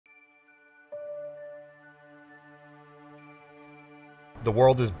The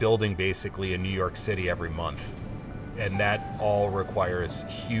world is building basically in New York City every month, and that all requires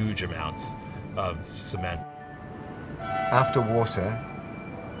huge amounts of cement. After water,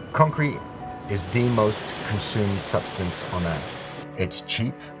 concrete is the most consumed substance on Earth. It's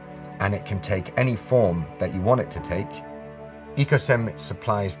cheap, and it can take any form that you want it to take. Ecocem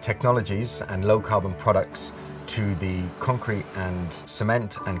supplies technologies and low-carbon products to the concrete and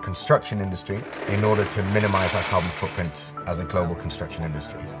cement and construction industry in order to minimize our carbon footprint as a global construction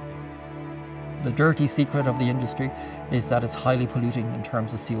industry. The dirty secret of the industry is that it's highly polluting in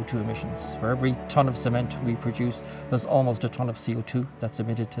terms of CO2 emissions. For every ton of cement we produce, there's almost a ton of CO2 that's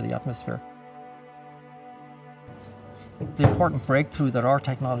emitted to the atmosphere. The important breakthrough that our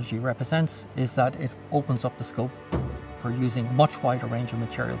technology represents is that it opens up the scope for using a much wider range of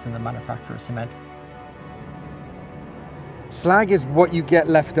materials in the manufacture of cement. Slag is what you get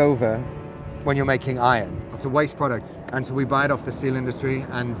left over when you're making iron. It's a waste product, and so we buy it off the steel industry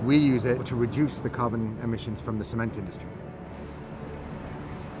and we use it to reduce the carbon emissions from the cement industry.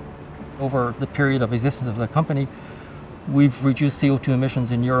 Over the period of existence of the company, we've reduced CO2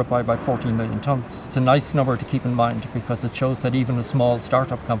 emissions in Europe by about 14 million tonnes. It's a nice number to keep in mind because it shows that even a small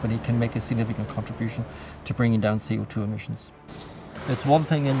startup company can make a significant contribution to bringing down CO2 emissions. It's one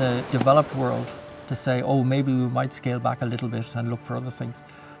thing in the developed world to say, oh, maybe we might scale back a little bit and look for other things.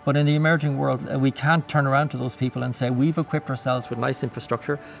 But in the emerging world, we can't turn around to those people and say, we've equipped ourselves with nice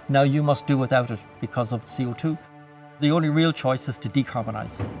infrastructure, now you must do without it because of CO2. The only real choice is to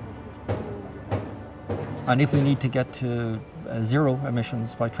decarbonize. And if we need to get to zero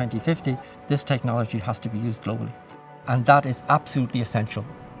emissions by 2050, this technology has to be used globally. And that is absolutely essential